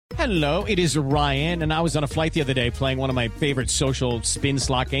Hello, it is Ryan, and I was on a flight the other day playing one of my favorite social spin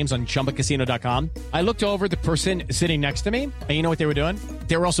slot games on ChumbaCasino.com. I looked over at the person sitting next to me, and you know what they were doing?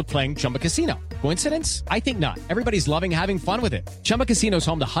 They were also playing Chumba Casino. Coincidence? I think not. Everybody's loving having fun with it. Chumba Casino is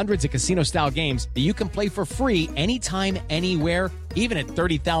home to hundreds of casino-style games that you can play for free anytime, anywhere, even at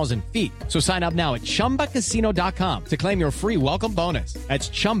 30,000 feet. So sign up now at ChumbaCasino.com to claim your free welcome bonus. That's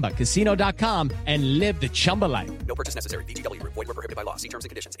ChumbaCasino.com and live the Chumba life. No purchase necessary. VGW. Void where prohibited by law. See terms and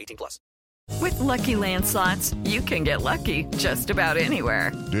conditions. 18+. With Lucky Land Slots, you can get lucky just about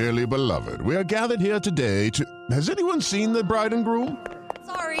anywhere. Dearly beloved, we are gathered here today to... Has anyone seen the bride and groom?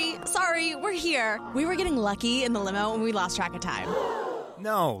 Sorry, we're here. We were getting lucky in the limo and we lost track of time.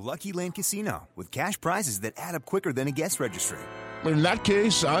 No, Lucky Land Casino, with cash prizes that add up quicker than a guest registry. In that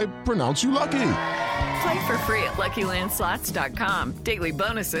case, I pronounce you lucky. Play for free at LuckyLandSlots.com. Daily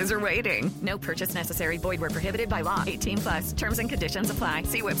bonuses are waiting. No purchase necessary. Void where prohibited by law. 18+. Terms and conditions apply.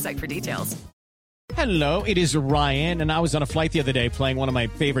 See website for details. Hello, it is Ryan, and I was on a flight the other day playing one of my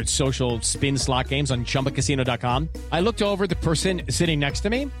favorite social spin slot games on ChumbaCasino.com. I looked over at the person sitting next to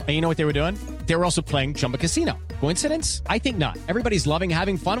me, and you know what they were doing? They were also playing Chumba Casino. Coincidence? I think not. Everybody's loving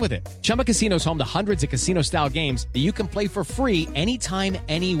having fun with it. Chumba Casino is home to hundreds of casino-style games that you can play for free anytime,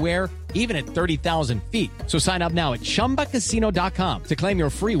 anywhere, even at 30,000 feet. So sign up now at ChumbaCasino.com to claim your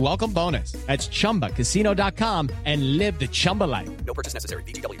free welcome bonus. That's ChumbaCasino.com and live the Chumba life. No purchase necessary.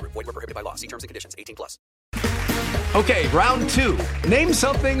 VGW. Void where prohibited by law. See terms and conditions. 18+. Okay, round two. Name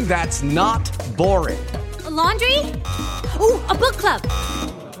something that's not boring. A laundry? Ooh, a book club.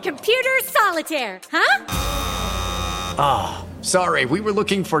 Computer solitaire, huh? Ah, sorry, we were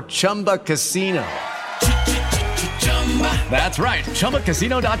looking for Chumba Casino. That's right,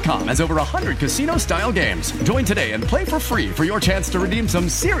 ChumbaCasino.com has over 100 casino-style games. Join today and play for free for your chance to redeem some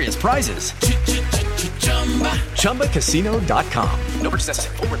serious prizes. ChumbaCasino.com. No purchase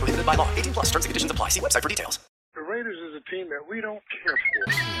necessary. Void where prohibited by law. 18+. Terms and conditions apply. See website for details. The Raiders is a team that we don't care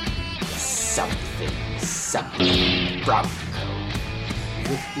for. Something Bronco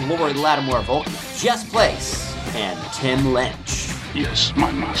with Lori Lattimore Volkman, Jess Place, and Tim Lynch. Yes,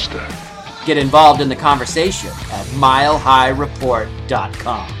 my master. Get involved in the conversation at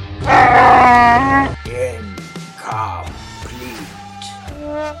milehighreport.com.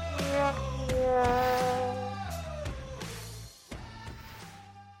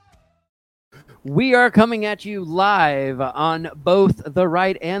 We are coming at you live on both the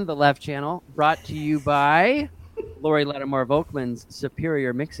right and the left channel, brought to you by Lori Lattimore Volkman's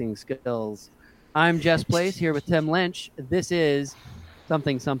superior mixing skills. I'm Jess Place here with Tim Lynch. This is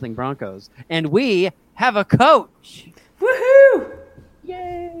Something Broncos. And we have a coach. Woohoo!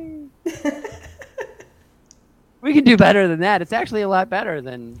 Yay! We can do better than that. It's actually a lot better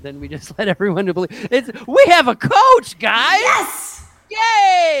than we just let everyone to believe. We have a coach, guys! Yes!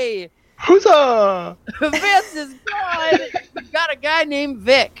 Yay! Huzzah! Vince is gone. We've got a guy named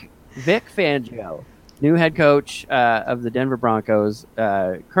Vic Fangio, new head coach of the Denver Broncos,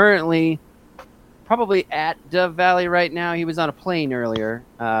 currently probably at Dove Valley right now. He was on a plane earlier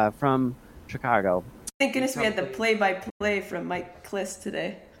from Chicago. Thank goodness we had the play-by-play from Mike Kliss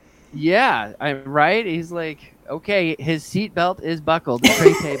today. Yeah, I'm right. He's like, okay, his seatbelt is buckled. The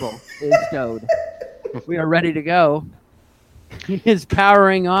tray table is stowed. We are ready to go. He is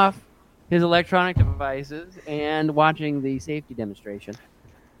powering off his electronic devices and watching the safety demonstration.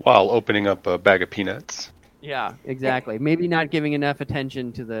 While opening up a bag of peanuts. Yeah, exactly. Maybe not giving enough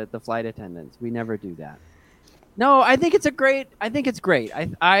attention to the flight attendants. We never do that. No, I think it's great.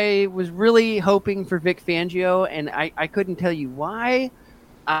 I was really hoping for Vic Fangio, and I couldn't tell you why.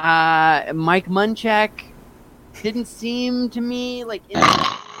 Mike Munchak didn't seem to me like kind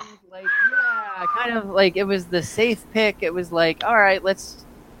of like it was the safe pick. It was like, all right, let's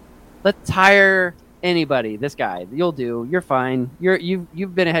hire anybody. This guy, you'll do. You're fine.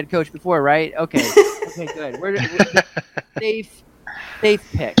 You've been a head coach before, right? Okay, good. We're safe pick.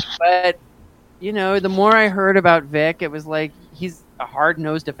 But the more I heard about Vic, it was like he's a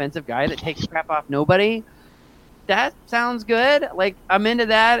hard-nosed defensive guy that takes crap off nobody. That sounds good. Like, I'm into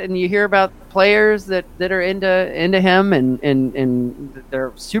that. And you hear about players that are into him and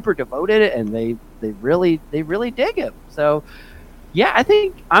they're super devoted and they really dig him. So yeah, I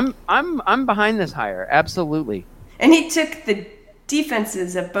think I'm behind this hire. Absolutely. And he took the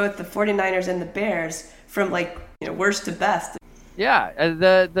defenses of both the 49ers and the Bears from worst to best. Yeah,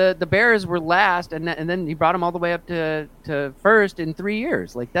 the Bears were last, and then he brought them all the way up to first in 3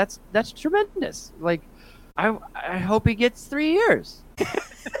 years. Like that's tremendous. Like I hope he gets 3 years.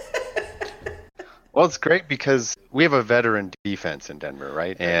 Well, it's great because we have a veteran defense in Denver,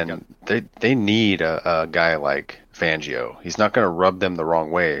 right? And they need a guy like Fangio. He's not going to rub them the wrong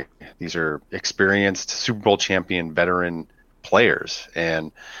way. These are experienced Super Bowl champion veteran players,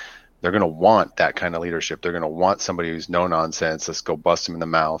 and they're going to want that kind of leadership. They're going to want somebody who's no nonsense. Let's go bust him in the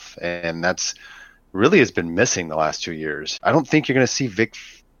mouth. And that's really has been missing the last 2 years. I don't think you're going to see Vic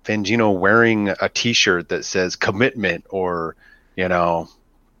Fangino wearing a T-shirt that says commitment or,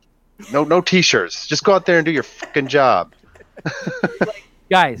 no T-shirts. Just go out there and do your fucking job.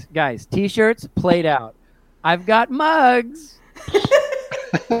 Guys, T-shirts played out. I've got mugs.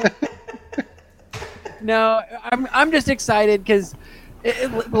 No, I'm just excited because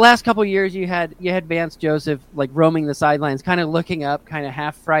the last couple of years you had Vance Joseph like roaming the sidelines, kind of looking up, kind of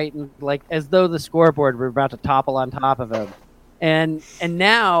half frightened, like as though the scoreboard were about to topple on top of him. And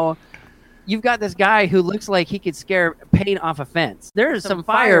now you've got this guy who looks like he could scare paint off a fence. There's some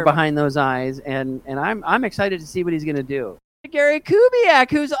fire behind those eyes, and I'm excited to see what he's going to do. Gary Kubiak,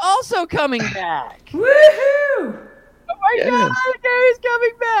 who's also coming back. Woohoo! Oh my God, Gary's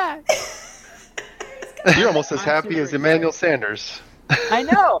coming back. You're almost as happy as Emmanuel Sanders. I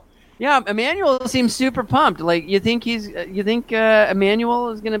know. Yeah, Emmanuel seems super pumped. Like, you think Emmanuel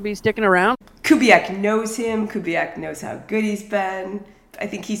is going to be sticking around? Kubiak knows him. Kubiak knows how good he's been. I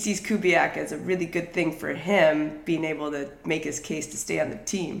think he sees Kubiak as a really good thing for him, being able to make his case to stay on the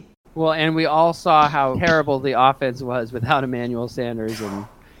team. Well, and we all saw how terrible the offense was without Emmanuel Sanders, and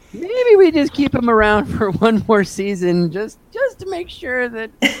maybe we just keep him around for one more season just to make sure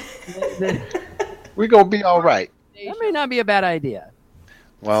that we're going to be all right. That may not be a bad idea.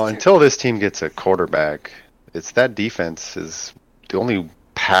 Well, until this team gets a quarterback, it's that defense is the only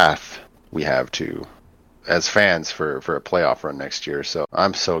path we have to, as fans, for a playoff run next year. So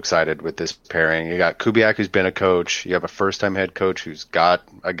I'm so excited with this pairing. You got Kubiak, who's been a coach. You have a first-time head coach who's got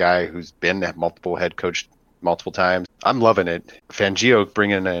a guy who's been a multiple head coach multiple times. I'm loving it. Fangio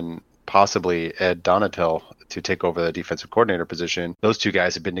bringing in possibly Ed Donatel to take over the defensive coordinator position. Those two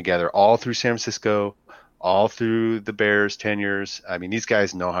guys have been together all through San Francisco, all through the Bears' tenures. I mean, these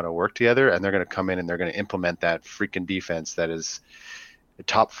guys know how to work together, and they're going to come in and they're going to implement that freaking defense that is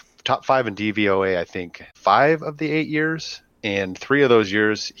top 5 in DVOA, I think, 5 of the 8 years. And 3 of those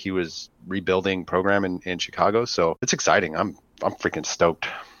years, he was rebuilding program in Chicago. So it's exciting. I'm freaking stoked.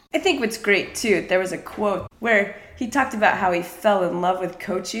 I think what's great, too, there was a quote where he talked about how he fell in love with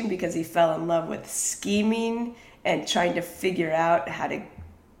coaching because he fell in love with scheming and trying to figure out how to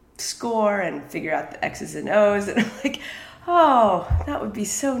score and figure out the X's and O's. And I'm like, oh, that would be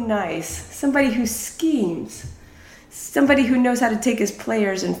so nice. Somebody who schemes. Somebody who knows how to take his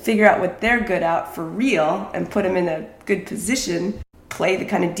players and figure out what they're good at for real and put them in a good position, play the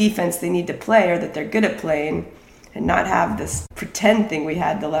kind of defense they need to play or that they're good at playing, and not have this pretend thing we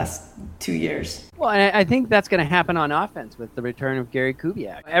had the last 2 years. Well, I think that's going to happen on offense with the return of Gary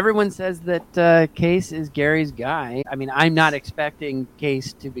Kubiak. Everyone says that Case is Gary's guy. I mean, I'm not expecting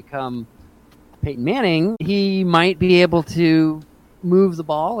Case to become Peyton Manning. He might be able to move the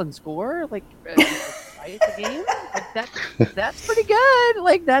ball and score, like fight the game. Like that's pretty good.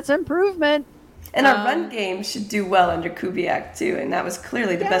 Like, that's improvement. And our run game should do well under Kubiak, too, and that was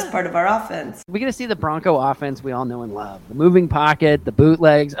clearly the best part of our offense. We're going to see the Bronco offense we all know and love. The moving pocket, the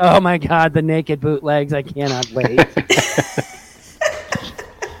bootlegs. Oh, my God, the naked bootlegs. I cannot wait.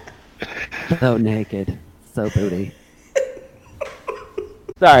 So naked. So booty.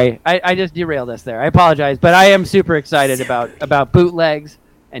 Sorry, I just derailed us there. I apologize, but I am super excited about bootlegs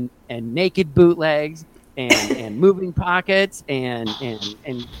and naked bootlegs. And moving pockets and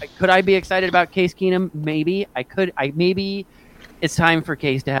could I be excited about Case Keenum? Maybe I could. Maybe it's time for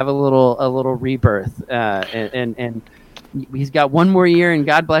Case to have a little rebirth. And he's got one more year, and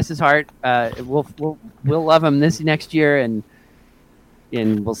God bless his heart. We'll love him this next year, and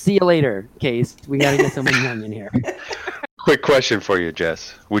we'll see you later, Case. We got to get someone young in here. Quick question for you,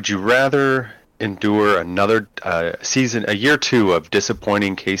 Jess. Would you rather endure another season, a year 2 of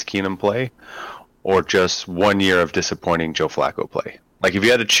disappointing Case Keenum play, or just 1 year of disappointing Joe Flacco play? Like, if you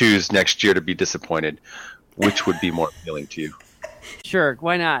had to choose next year to be disappointed, which would be more appealing to you? Sure,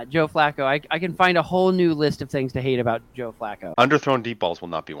 why not? Joe Flacco. I can find a whole new list of things to hate about Joe Flacco. Underthrown deep balls will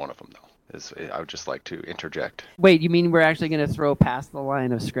not be one of them, though. I would just like to interject. Wait, you mean we're actually going to throw past the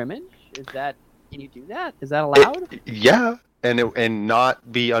line of scrimmage? Can you do that? Is that allowed? Yeah, and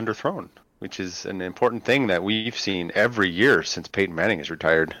not be underthrown, which is an important thing that we've seen every year since Peyton Manning has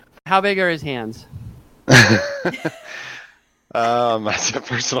retired. How big are his hands? That's a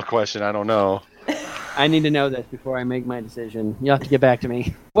personal question. I don't know. I need to know this before I make my decision. You'll have to get back to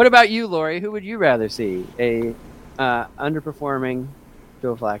me. What about you, Lori? Who would you rather see? A underperforming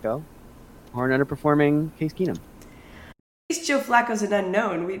Joe Flacco underperforming Case Keenum. At least Joe Flacco's an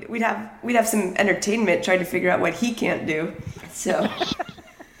unknown. We'd have some entertainment trying to figure out what he can't do. So,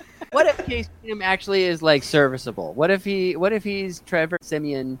 what if Case Keenum actually is like serviceable? What if he's Trevor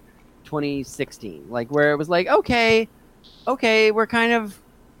Siemian 2016, like where it was like, okay, we're kind of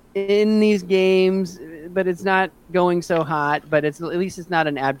in these games, but it's not going so hot. But at least it's not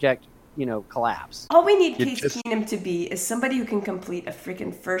an abject, collapse. All we need Case Keenum to be is somebody who can complete a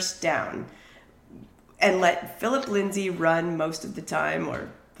freaking first down. And let Philip Lindsay run most of the time, or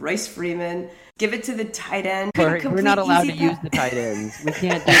Royce Freeman. Give it to the tight end. We're not allowed to use the tight ends. We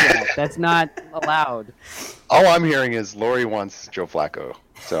can't do that. That's not allowed. All I'm hearing is Lori wants Joe Flacco.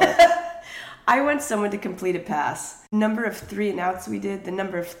 So I want someone to complete a pass. Number of 3-and-outs we did, the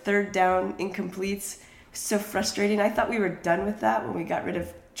number of third down incompletes, so frustrating. I thought we were done with that when we got rid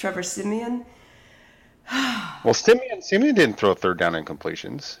of Trevor Siemian. Well, Siemian didn't throw third down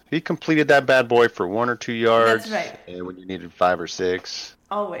incompletions. He completed that bad boy for 1 or 2 yards. That's right. And when you needed 5 or 6.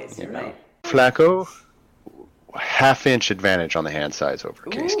 Always, you're right. Flacco, half-inch advantage on the hand size over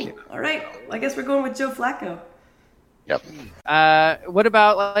Case Keenum. All right. I guess we're going with Joe Flacco. Yep. What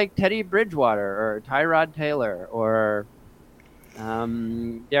about like Teddy Bridgewater or Tyrod Taylor or,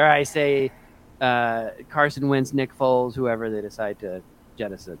 dare I say, Carson Wentz, Nick Foles, whoever they decide to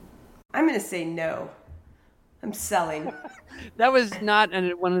jettison? I'm going to say no. I'm selling. That was not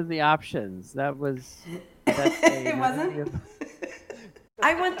one of the options. It wasn't?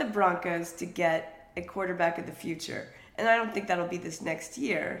 I want the Broncos to get a quarterback of the future, and I don't think that'll be this next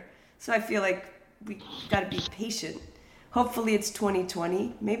year. So I feel like we got to be patient. Hopefully it's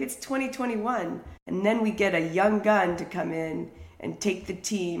 2020. Maybe it's 2021. And then we get a young gun to come in and take the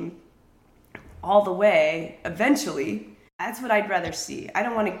team all the way eventually. That's what I'd rather see. I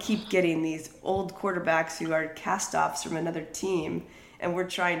don't want to keep getting these old quarterbacks who are cast-offs from another team and we're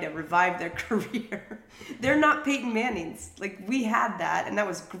trying to revive their career. They're not Peyton Manning's. Like, we had that, and that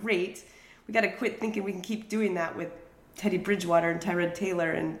was great. We got to quit thinking we can keep doing that with Teddy Bridgewater and Tyrod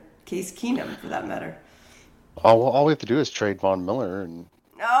Taylor and Case Keenum, for that matter. Oh, well, all we have to do is trade Von Miller and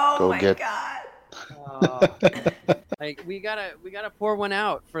go get... God. Like, we gotta pour one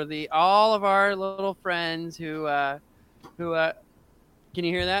out for all of our little friends who can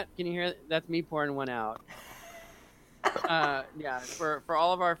you hear that? Can you hear that's me pouring one out? Yeah, for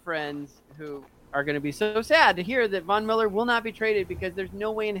all of our friends who are going to be so sad to hear that Von Miller will not be traded because there's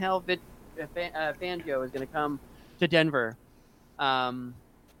no way in hell Fangio is going to come to Denver.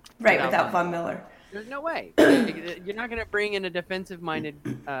 Without Von Miller. There's no way. You're not going to bring in a defensive-minded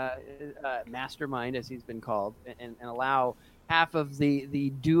mastermind, as he's been called, and allow half of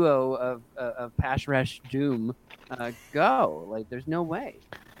the duo of pass rush doom go. Like, there's no way.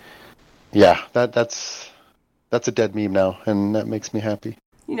 Yeah, that's a dead meme now, and that makes me happy.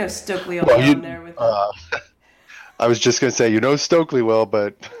 Stokely will be on there with I was just going to say, Stokely will,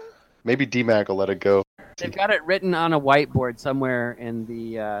 but maybe D-Mac will let it go. They've got it written on a whiteboard somewhere in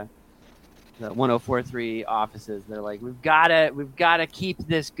the 1043 offices. They're like, we've got to keep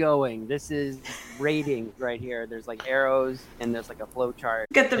this going. This is ratings right here. There's like arrows and there's like a flow chart.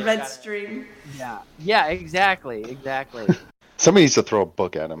 Get the red stream. Yeah, exactly. Somebody needs to throw a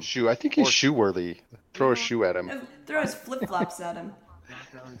book at him. I think he's shoe worthy. Throw a shoe at him. Throw his flip flops at him.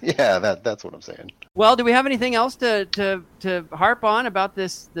 Yeah, that's what I'm saying. Well, do we have anything else to harp on about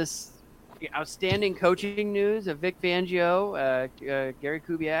this outstanding coaching news of Vic Fangio, Gary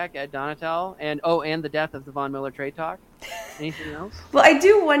Kubiak, Ed Donatel, and the death of the Von Miller trade talk? Anything else? Well, I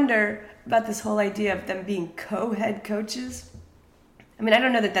do wonder about this whole idea of them being co-head coaches. I mean, I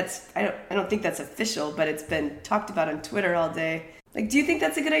don't know that I don't think that's official, but it's been talked about on Twitter all day. Like, do you think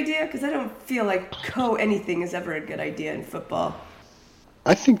that's a good idea? Because I don't feel like co-anything is ever a good idea in football.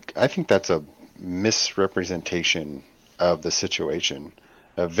 I think that's a misrepresentation of the situation.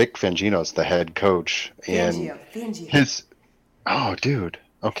 Vic Fangio's the head coach, and Fangio. Oh, dude.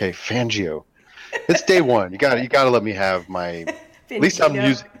 Okay, Fangio. It's day one. You gotta let me have my. At least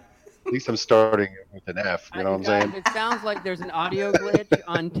I'm starting with an F. You know what I'm saying? It sounds like there's an audio glitch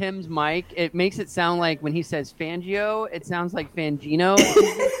on Tim's mic. It makes it sound like when he says Fangio, it sounds like Fangino. He's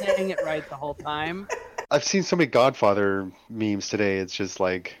been saying it right the whole time. I've seen so many Godfather memes today. It's just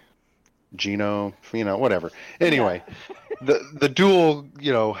like Gino, whatever. Anyway, the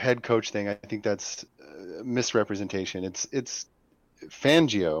dual, head coach thing. I think that's misrepresentation. It's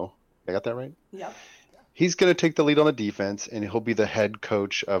Fangio. I got that right? Yep. He's going to take the lead on the defense, and he'll be the head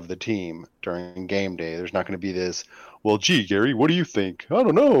coach of the team during game day. There's not going to be this, well, gee, Gary, what do you think? I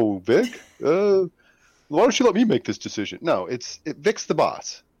don't know, Vic. Why don't you let me make this decision? No, Vic's the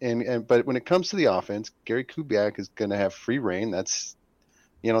boss. But when it comes to the offense, Gary Kubiak is going to have free reign. That's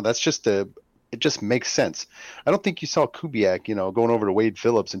That's just it just makes sense. I don't think you saw Kubiak, going over to Wade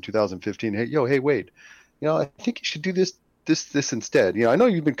Phillips in 2015. Hey Wade, I think you should do this instead. I know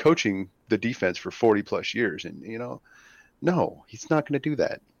you've been coaching the defense for 40 plus years, and no, he's not going to do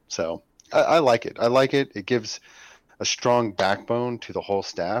that. So I like it. I like it. It gives a strong backbone to the whole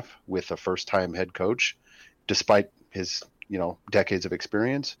staff with a first-time head coach, despite his decades of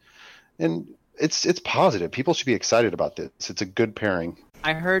experience, and it's positive. People should be excited about this. It's a good pairing.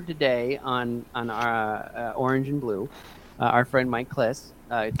 I heard today on our Orange and Blue, our friend Mike Kliss,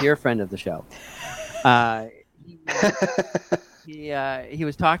 dear friend of the show. He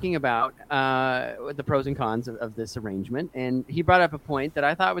was talking about the pros and cons of this arrangement, and he brought up a point that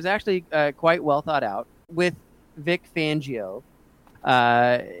I thought was actually quite well thought out. With Vic Fangio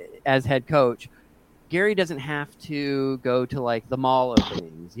as head coach, Gary doesn't have to go to like the mall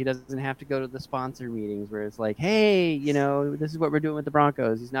openings. He doesn't have to go to the sponsor meetings where it's like, hey, this is what we're doing with the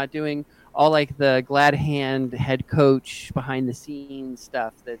Broncos. He's not doing all like the glad hand head coach behind the scenes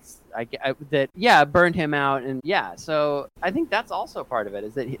stuff that burned him out. And so I think that's also part of it,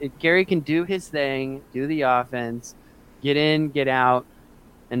 is that Gary can do his thing, do the offense, get in, get out,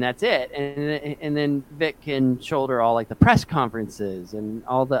 and that's it. And then Vic can shoulder all like the press conferences and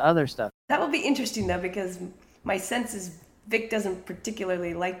all the other stuff. That will be interesting though, because my sense is Vic doesn't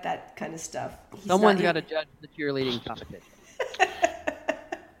particularly like that kind of stuff. Someone's got to judge the cheerleading competition.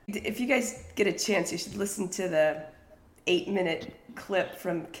 If you guys get a chance, you should listen to the 8-minute clip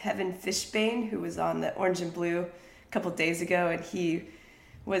from Kevin Fishbane, who was on the Orange and Blue a couple days ago, and he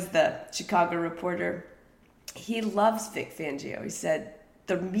was the Chicago reporter. He loves Vic Fangio. He said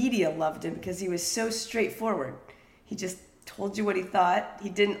the media loved him because he was so straightforward. He just told you what he thought. He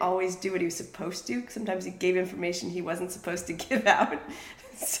didn't always do what he was supposed to. Sometimes he gave information he wasn't supposed to give out.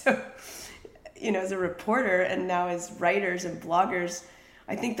 So, as a reporter and now as writers and bloggers,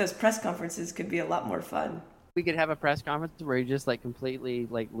 I think those press conferences could be a lot more fun. We could have a press conference where he just like completely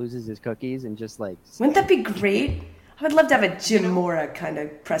like loses his cookies and just like... Wouldn't that be great? I would love to have a Jim Mora kind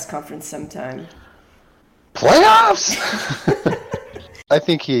of press conference sometime. Playoffs! I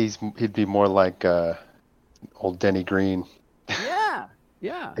think he'd be more like old Denny Green. Yeah.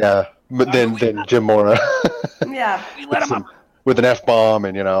 Yeah, but then Jim Mora. Yeah, we let him up. With an F-bomb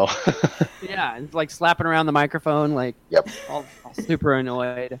and, Yeah, and like slapping around the microphone, like all super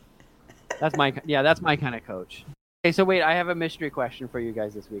annoyed. That's my kind of coach. Okay, so wait, I have a mystery question for you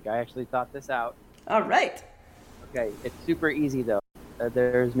guys this week. I actually thought this out. All right. Okay, it's super easy though.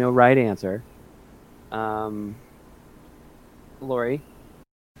 There's no right answer. Lori,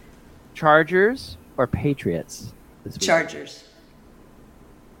 Chargers or Patriots this week? Chargers.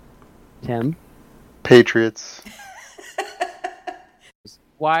 Tim? Patriots.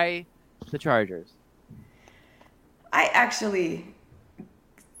 Why the Chargers? I actually,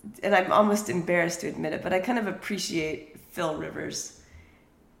 and I'm almost embarrassed to admit it, but I kind of appreciate Phil Rivers.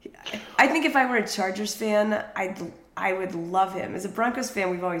 I think if I were a Chargers fan, I would love him. As a Broncos fan,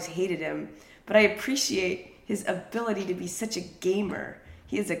 we've always hated him, but I appreciate his ability to be such a gamer.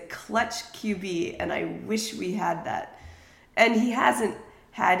 He is a clutch QB, and I wish we had that. And he hasn't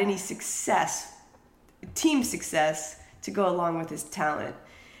had any success, team success, to go along with his talent.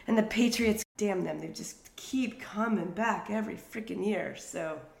 And the Patriots, damn them, they just keep coming back every freaking year.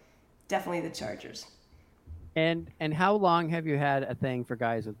 So definitely the Chargers. And how long have you had a thing for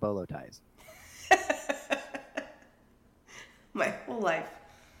guys with bolo ties? My whole life.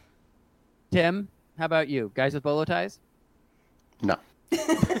 Tim, how about you? Guys with bolo ties? No.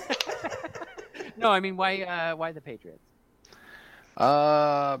 No, I mean, why the Patriots?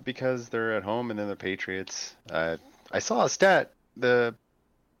 Because they're at home and then the Patriots. I saw a stat.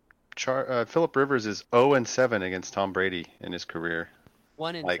 Philip Rivers is 0-7 against Tom Brady in his career.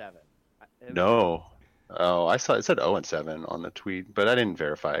 1-7. No. Oh, I saw it said 0-7 on the tweet, but I didn't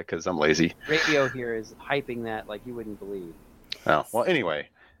verify it because I'm lazy. Radio here is hyping that like you wouldn't believe. Oh, well, anyway.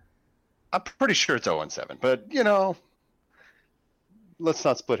 I'm pretty sure it's 0-7, but, let's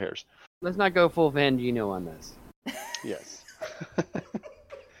not split hairs. Let's not go full Vangino on this. Yes.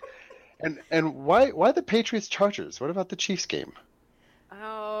 And why the Patriots Chargers? What about the Chiefs game?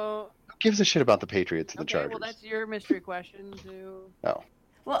 Oh. Who gives a shit about the Patriots and the Chargers? Well, that's your mystery question too. Oh.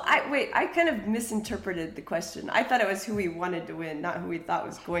 Well, I kind of misinterpreted the question. I thought it was who we wanted to win, not who we thought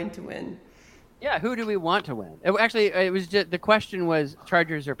was going to win. Yeah, who do we want to win? It was just the question was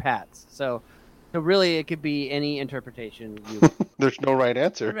Chargers or Pats. So really, it could be any interpretation. There's no right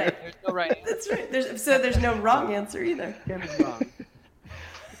answer. Right. There's no right answer. That's right. There's no wrong answer either. Tim's wrong.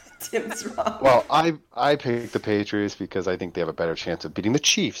 Tim's wrong. Well, I picked the Patriots because I think they have a better chance of beating the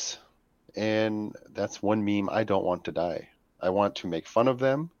Chiefs, and that's one meme I don't want to die. I want to make fun of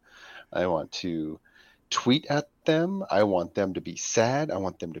them. I want to tweet at them. I want them to be sad. I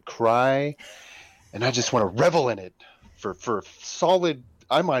want them to cry. And I just want to revel in it for solid.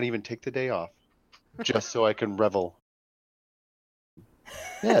 I might even take the day off just so I can revel.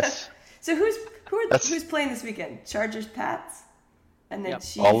 Yes. So who's playing this weekend? Chargers, Pats, and then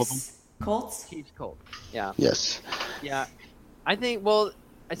Chiefs, all of them? Colts. Chiefs, Colts. Yeah. Yes. Yeah. I think. Well,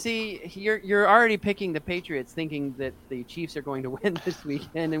 I see. You're already picking the Patriots, thinking that the Chiefs are going to win this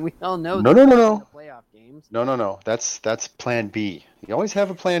weekend, and we all know. No. The playoff games. No. That's Plan B. You always have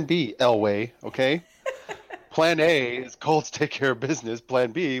a Plan B, Elway. Okay. Plan A is Colts take care of business.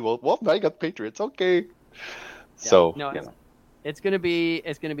 Plan B, well, now you got the Patriots. Okay. Yeah. So no, it's gonna be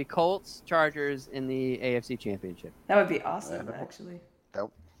Colts, Chargers in the AFC Championship. That would be awesome, actually.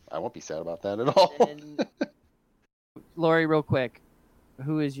 I won't be sad about that at all. And, Lori, real quick,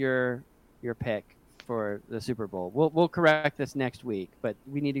 who is your pick for the Super Bowl? We'll correct this next week, but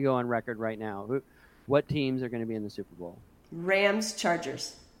we need to go on record right now. What teams are going to be in the Super Bowl? Rams,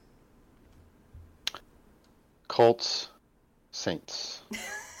 Chargers. Colts, Saints.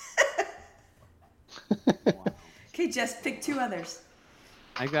 Okay, Jess, pick two others.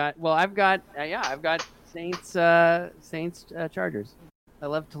 I've got Saints, Chargers. I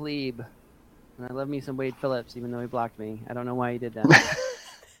love Talib, and I love me some Wade Phillips, even though he blocked me. I don't know why he did that.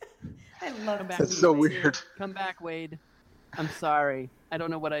 I love that. That's so weird. Come back, Wade. I'm sorry. I don't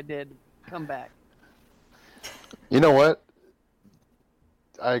know what I did. Come back. You know what?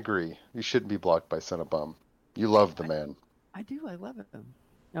 I agree. You shouldn't be blocked by Son of Bum. You love the man. I do. I love him.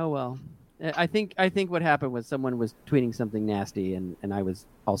 Oh well. I think what happened was someone was tweeting something nasty, and I was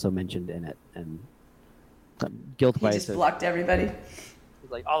also mentioned in it, and guilt by association. He just blocked everybody.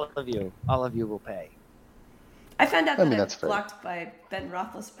 He's like, all of you will pay. I found out that I was blocked by Ben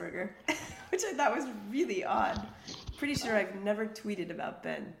Roethlisberger, which I thought was really odd. Pretty sure I've never tweeted about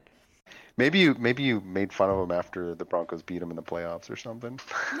Ben. Maybe you made fun of him after the Broncos beat him in the playoffs or something.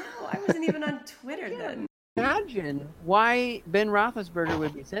 No, I wasn't even on Twitter then. Imagine why Ben Roethlisberger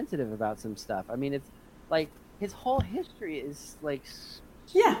would be sensitive about some stuff. I mean, it's like his whole history is like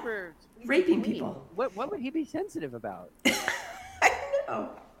super raping people. What would he be sensitive about? I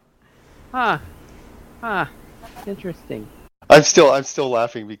know. Huh. Interesting. I'm still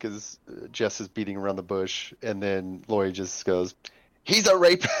laughing because Jess is beating around the bush, and then Lori just goes, "He's a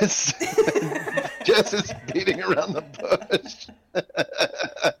rapist." Jess is beating around the bush.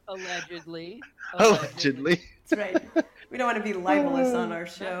 Allegedly. That's right. We don't want to be libelous on our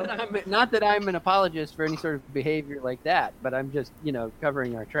show. Not that I'm an apologist for any sort of behavior like that, but I'm just,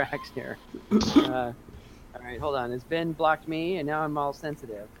 covering our tracks here. All right, hold on. Has Ben blocked me, and now I'm all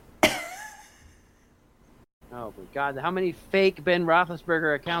sensitive? Oh, my God. How many fake Ben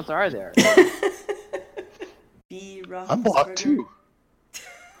Roethlisberger accounts are there? I'm blocked, too.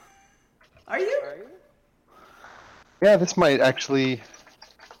 Are you? Yeah, this might actually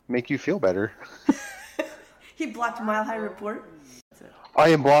make you feel better. He blocked Mile High Report. I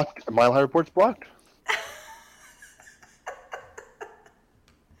am blocked. Mile High Report's blocked.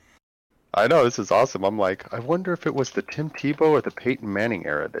 I know, this is awesome. I'm like, I wonder if it was the Tim Tebow or the Peyton Manning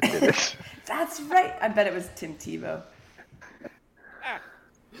era that did it. That's right. I bet it was Tim Tebow.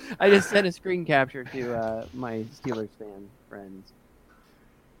 I just sent a screen capture to my Steelers fan friends.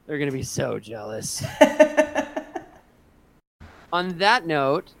 They're going to be so jealous. On that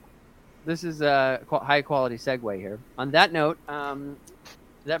note, this is a high-quality segue here. On that note,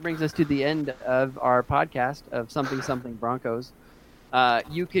 that brings us to the end of our podcast of Something Something Broncos.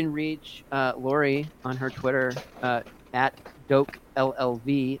 You can reach Lori on her Twitter at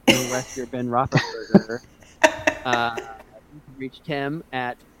DokeLLV unless you're Ben Roethlisberger. You can reach Tim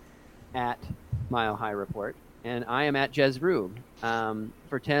at Mile High Report. And I am at Jez Rube.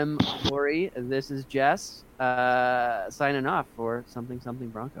 For Tim, Lori, this is Jess signing off for Something Something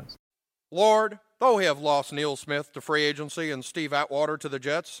Broncos. Lord, though we have lost Neil Smith to free agency and Steve Atwater to the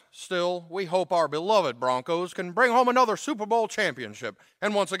Jets, still, we hope our beloved Broncos can bring home another Super Bowl championship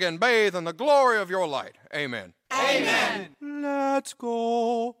and once again bathe in the glory of your light. Amen. Amen. Let's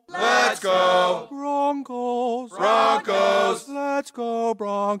go. Let's go. Broncos. Broncos. Let's go,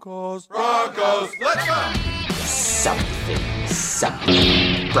 Broncos. Broncos. Let's go. Something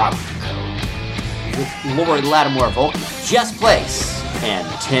Broncos. With Lori Lattimore Volkman, Jess Place, and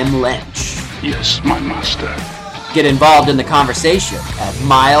Tim Lynch. Yes, my master. Get involved in the conversation at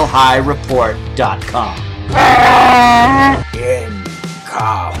milehighreport.com.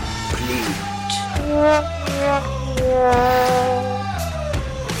 Incomplete.